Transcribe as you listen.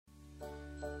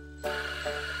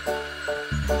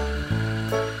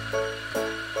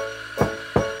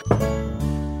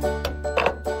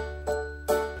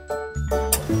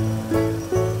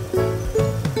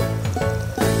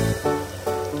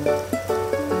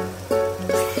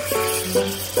Welcome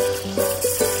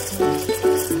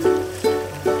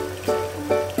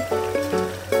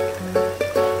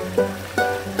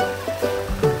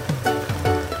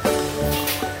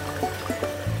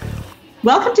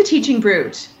to Teaching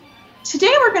Brute. Today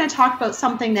we're going to talk about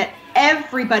something that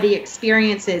everybody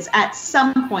experiences at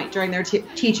some point during their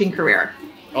teaching career.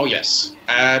 Oh yes,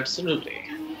 absolutely.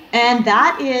 And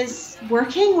that is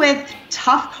working with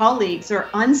tough colleagues or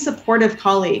unsupportive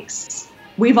colleagues.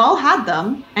 We've all had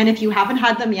them, and if you haven't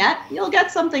had them yet, you'll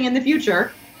get something in the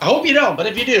future. I hope you don't, but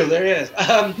if you do, there it is.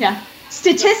 Yeah.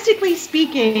 Statistically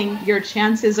speaking, your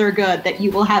chances are good that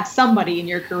you will have somebody in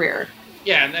your career.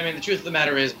 Yeah, and I mean, the truth of the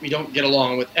matter is we don't get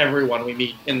along with everyone we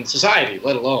meet in society,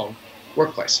 let alone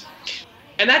workplace.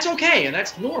 And that's okay, and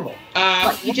that's normal.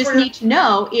 What you just need to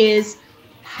know is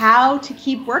how to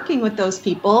keep working with those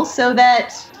people so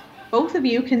that both of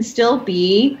you can still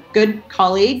be good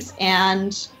colleagues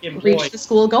and reach the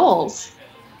school goals.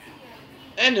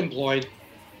 And employed.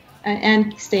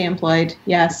 And stay employed,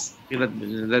 yes. That's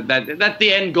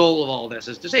the end goal of all this,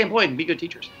 is to stay employed and be good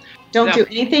teachers. Don't do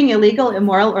anything illegal,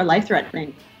 immoral, or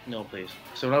life-threatening. No, please.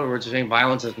 So in other words, you're saying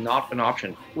violence is not an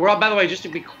option. By the way, just to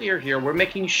be clear here, we're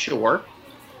making sure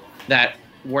that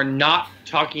we're not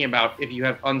talking about if you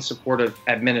have unsupportive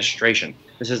administration.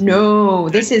 This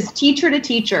is teacher to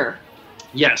teacher.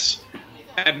 Yes.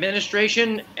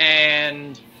 Administration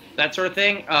and that sort of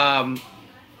thing,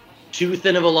 too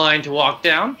thin of a line to walk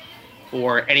down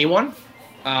for anyone,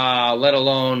 let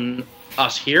alone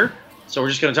us here. So we're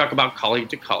just going to talk about colleague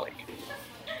to colleague.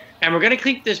 And we're going to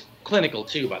keep this clinical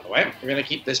too, by the way. We're going to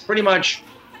keep this pretty much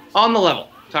on the level,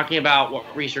 talking about what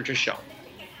research has shown.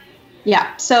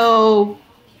 Yeah, so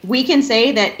we can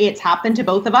say that it's happened to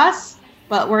both of us,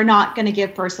 but we're not going to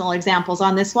give personal examples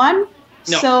on this one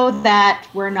so that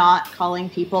we're not calling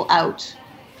people out.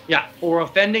 Yeah, or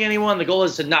offending anyone. The goal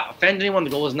is to not offend anyone. The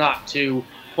goal is not to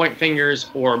point fingers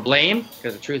or blame,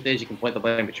 because the truth is you can point the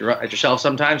blame at yourself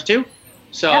sometimes too.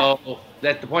 So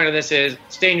that the point of this is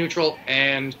stay neutral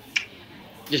and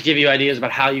just give you ideas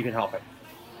about how you can help it.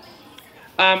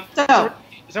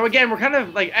 So again, we're kind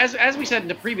of like, as we said in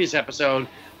the previous episode,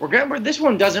 this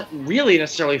one doesn't really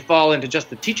necessarily fall into just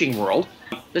the teaching world.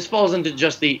 This falls into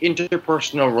just the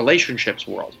interpersonal relationships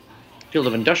world, field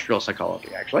of industrial psychology,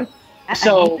 actually. I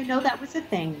didn't even know that was a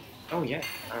thing. Oh yeah,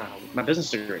 my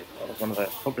business degree. That was one of the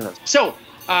focus. So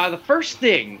the first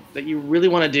thing that you really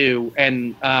want to do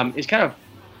and is kind of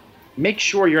make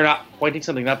sure you're not pointing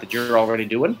something out that you're already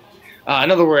doing.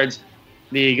 In other words,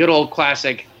 the good old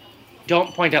classic,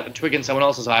 don't point out the twig in someone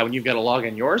else's eye when you've got a log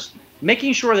in yours.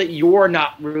 Making sure that you're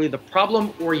not really the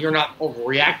problem, or you're not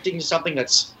overreacting to something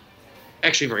that's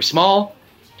actually very small,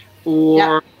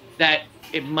 or that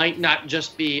it might not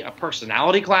just be a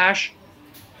personality clash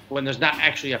when there's not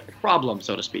actually a problem,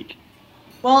 so to speak.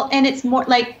 Well, and it's more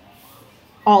like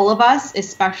all of us,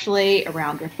 especially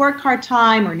around report card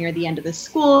time or near the end of the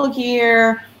school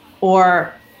year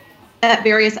or at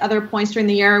various other points during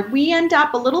the year, we end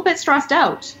up a little bit stressed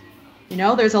out. You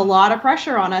know, there's a lot of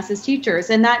pressure on us as teachers,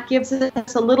 and that gives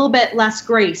us a little bit less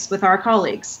grace with our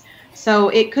colleagues. So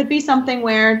it could be something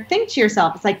where, think to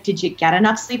yourself, it's like, did you get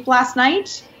enough sleep last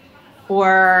night?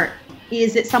 Or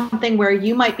is it something where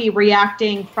you might be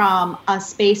reacting from a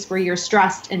space where you're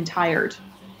stressed and tired?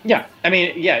 Yeah, I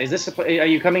mean, are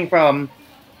you coming from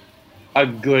a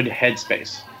good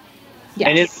headspace?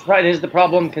 Yes. And is the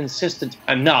problem consistent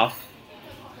enough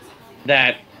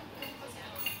that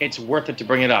it's worth it to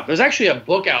bring it up? There's actually a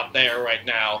book out there right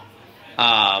now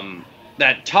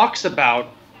that talks about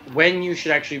when you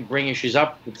should actually bring issues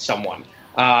up with someone.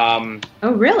 Oh,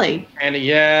 really? And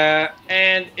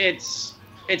and it's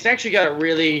actually got a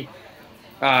really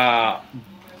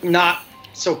not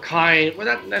so kind, well,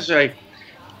 not necessarily.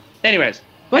 Anyways,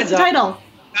 what's the title?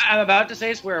 I'm about to say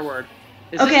a swear word.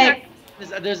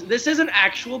 This is an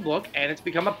actual book, and it's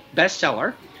become a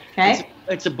bestseller. Okay.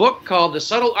 It's a book called The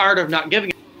Subtle Art of Not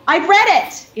Giving. I've read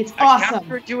it. It's awesome. A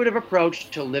counterintuitive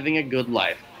approach to living a good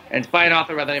life. And it's by an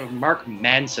author by the name of Mark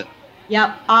Manson.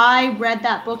 Yep. I read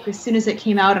that book as soon as it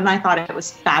came out, and I thought it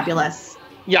was fabulous.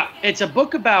 Yeah. It's a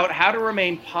book about how to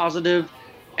remain positive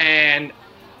and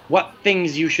what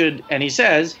things you should, and he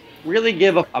says, really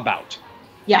give about.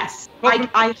 Yes.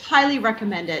 I highly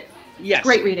recommend it. Yes. It's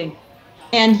great reading.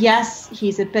 And yes,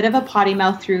 he's a bit of a potty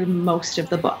mouth through most of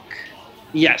the book.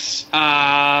 Yes,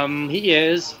 he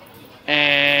is.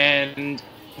 And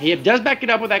he does back it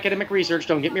up with academic research,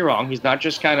 don't get me wrong. He's not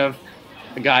just kind of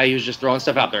a guy who's just throwing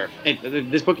stuff out there.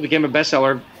 This book became a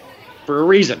bestseller for a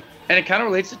reason. And it kind of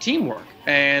relates to teamwork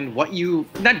and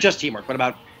not just teamwork,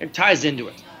 but it ties into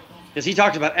it. Because he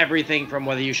talks about everything from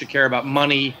whether you should care about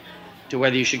money to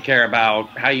whether you should care about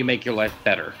how you make your life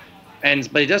better.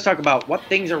 But he does talk about what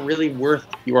things are really worth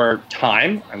your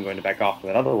time. I'm going to back off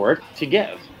with another word, to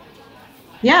give.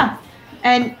 Yeah.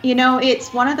 And,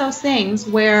 it's one of those things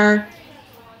where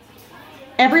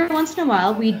every once in a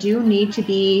while we do need to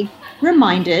be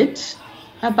reminded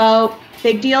about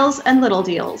big deals and little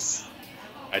deals.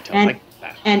 I don't like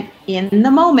that. And in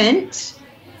the moment,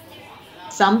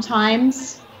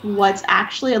 sometimes what's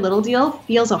actually a little deal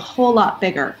feels a whole lot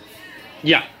bigger.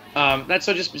 Yeah. That's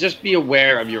so just be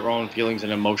aware of your own feelings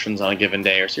and emotions on a given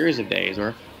day or series of days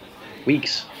or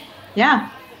weeks. Yeah.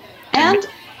 And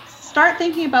start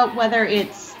thinking about whether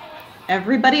it's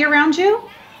everybody around you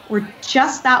or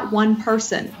just that one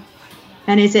person.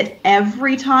 And is it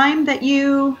every time that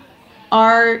you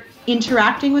are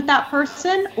interacting with that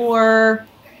person or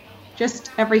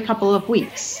just every couple of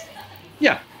weeks?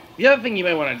 Yeah. The other thing you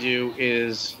may want to do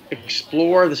is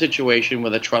explore the situation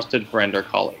with a trusted friend or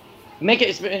colleague.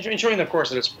 Ensuring, of course,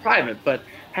 that it's private, but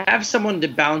have someone to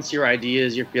bounce your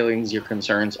ideas, your feelings, your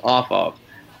concerns off of,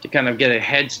 to kind of get a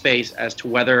headspace as to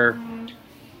whether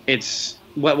it's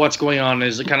what's going on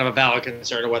is kind of a valid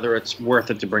concern or whether it's worth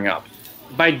it to bring up.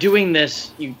 By doing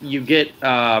this, you get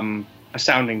a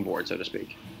sounding board, so to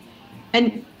speak.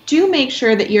 And do make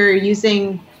sure that you're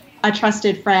using a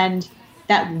trusted friend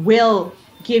that will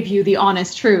give you the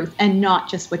honest truth and not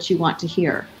just what you want to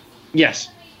hear. Yes.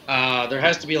 There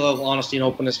has to be a little honesty and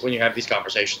openness when you have these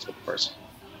conversations with the person.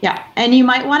 Yeah, and you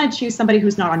might want to choose somebody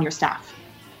who's not on your staff.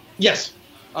 Yes.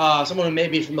 Someone who may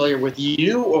be familiar with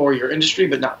you or your industry,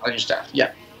 but not on your staff.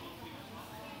 Yeah.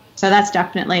 So that's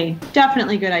definitely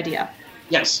a good idea.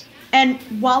 Yes. And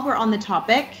while we're on the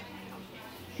topic,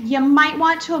 you might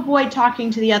want to avoid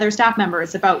talking to the other staff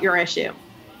members about your issue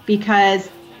because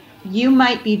you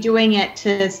might be doing it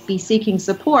to be seeking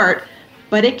support,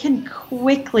 but it can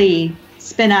quickly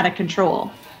spin out of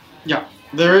control. Yeah,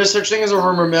 there is such thing as a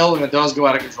rumor mill, and it does go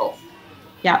out of control.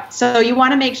 Yeah, so you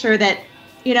want to make sure that,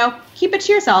 keep it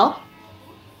to yourself.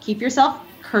 Keep yourself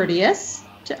courteous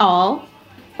to all,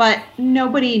 but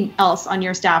nobody else on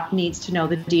your staff needs to know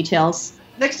the details.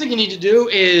 Next thing you need to do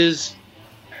is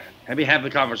maybe have the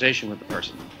conversation with the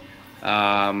person.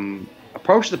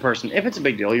 Approach the person. If it's a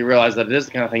big deal, you realize that it is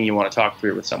the kind of thing you want to talk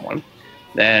through with someone.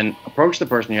 Then approach the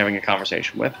person you're having a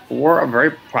conversation with, or a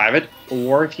very private,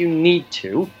 or if you need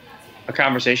to, a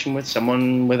conversation with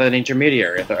someone with an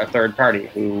intermediary, a third party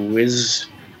who is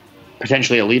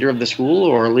potentially a leader of the school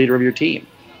or a leader of your team.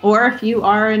 Or if you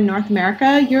are in North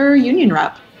America, your union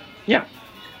rep. Yeah.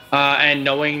 And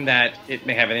knowing that it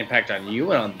may have an impact on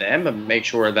you and on them, but make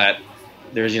sure that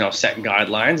there's, set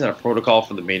guidelines and a protocol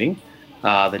for the meeting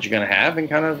that you're going to have, and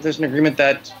kind of there's an agreement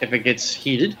that if it gets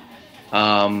heated,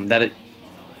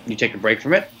 you take a break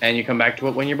from it and you come back to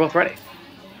it when you're both ready.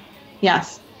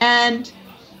 Yes. And,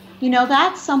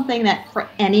 that's something that for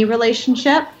any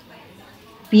relationship,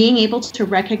 being able to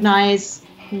recognize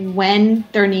when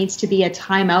there needs to be a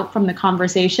timeout from the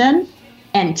conversation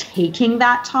and taking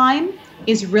that time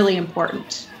is really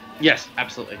important. Yes,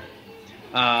 absolutely.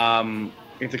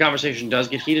 If the conversation does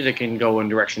get heated, it can go in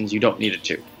directions you don't need it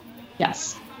to.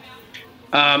 Yes.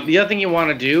 The other thing you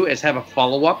want to do is have a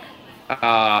follow-up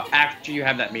after you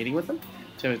have that meeting with them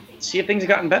to see if things have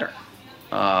gotten better,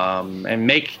 and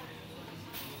make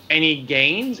any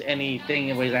gains, anything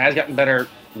in ways that has gotten better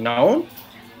known,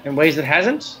 in ways that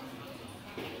hasn't,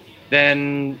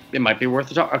 then it might be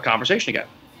worth a conversation again.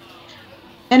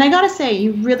 And I gotta say,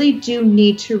 you really do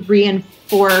need to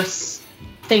reinforce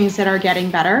things that are getting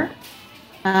better.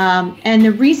 And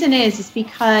the reason is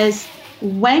because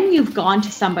when you've gone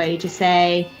to somebody to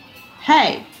say,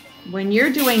 hey, when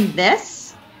you're doing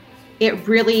this, it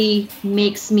really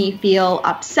makes me feel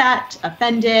upset,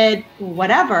 offended,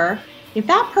 whatever. If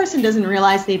that person doesn't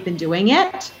realize they've been doing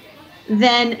it,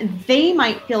 then they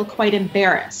might feel quite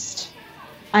embarrassed.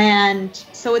 And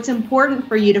so it's important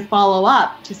for you to follow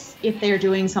up to see if they're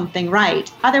doing something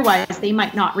right. Otherwise, they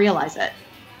might not realize it.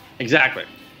 Exactly.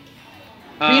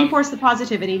 Reinforce the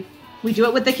positivity. We do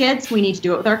it with the kids. We need to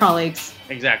do it with our colleagues.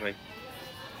 Exactly.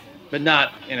 But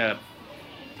not in a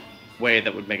way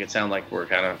that would make it sound like we're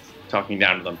kind of talking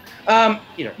down to them. No.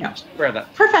 Wear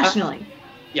that. Professionally.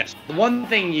 Yes. The one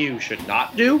thing you should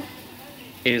not do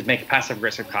is make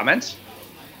passive-aggressive comments.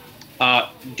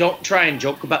 Don't try and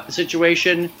joke about the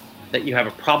situation that you have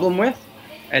a problem with,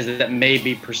 as that may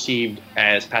be perceived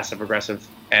as passive-aggressive,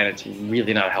 and it's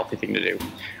really not a healthy thing to do.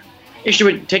 You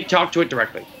should talk to it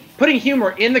directly. Putting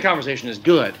humor in the conversation is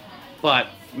good, but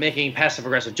making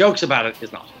passive-aggressive jokes about it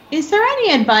is not. Is there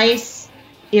any advice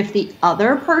if the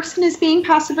other person is being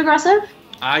passive-aggressive?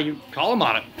 You call them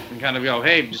on it and kind of go,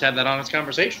 hey, just have that honest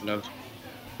conversation of,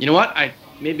 you know what, I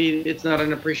maybe it's not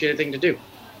an appreciated thing to do.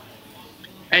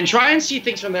 And try and see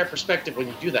things from their perspective when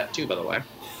you do that too, by the way.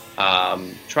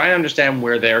 Try and understand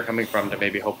where they're coming from to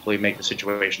maybe hopefully make the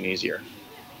situation easier.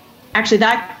 Actually,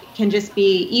 that can just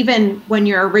be even when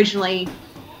you're originally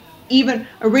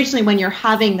when you're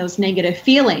having those negative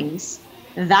feelings,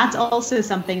 that's also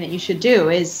something that you should do,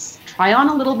 is try on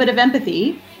a little bit of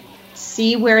empathy,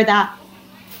 see where that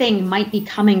thing might be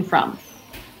coming from.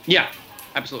 Yeah,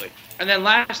 absolutely. And then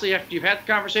lastly, after you've had the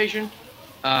conversation,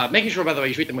 making sure, by the way,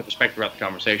 you treat them with respect throughout the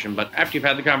conversation, but after you've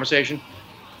had the conversation,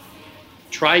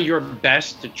 try your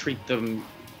best to treat them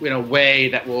in a way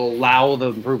that will allow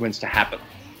the improvements to happen.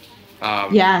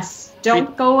 Yes.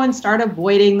 Don't go and start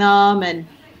avoiding them and,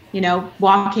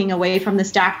 walking away from the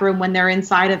staff room when they're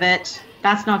inside of it.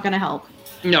 That's not going to help.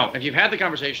 No, if you've had the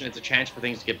conversation, it's a chance for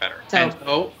things to get better.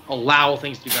 So allow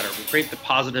things to be better. We create the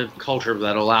positive culture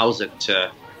that allows it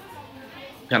to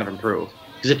kind of improve.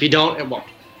 Because if you don't, it won't.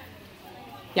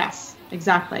 Yes,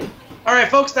 exactly. All right,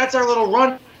 folks, that's our little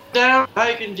rundown how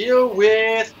you can deal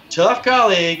with tough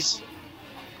colleagues.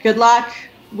 Good luck.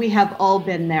 We have all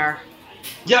been there.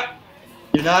 Yep.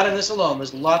 You're not in this alone.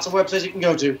 There's lots of websites you can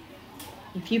go to.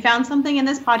 If you found something in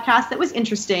this podcast that was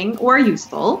interesting or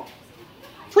useful,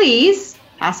 please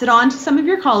pass it on to some of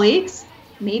your colleagues,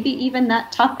 maybe even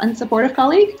that tough, unsupportive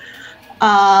colleague,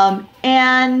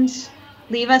 and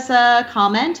leave us a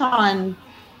comment on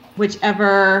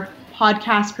whichever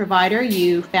podcast provider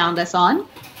you found us on.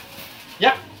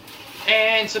 Yep.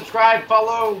 And subscribe,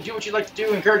 follow, do what you like to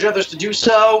do, encourage others to do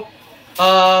so.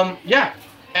 Yeah.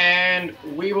 And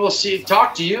we will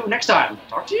talk to you next time.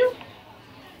 Talk to you?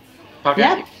 Talk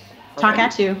at you. Talk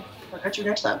at you. Talk at you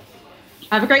next time.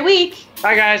 Have a great week.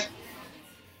 Bye, guys.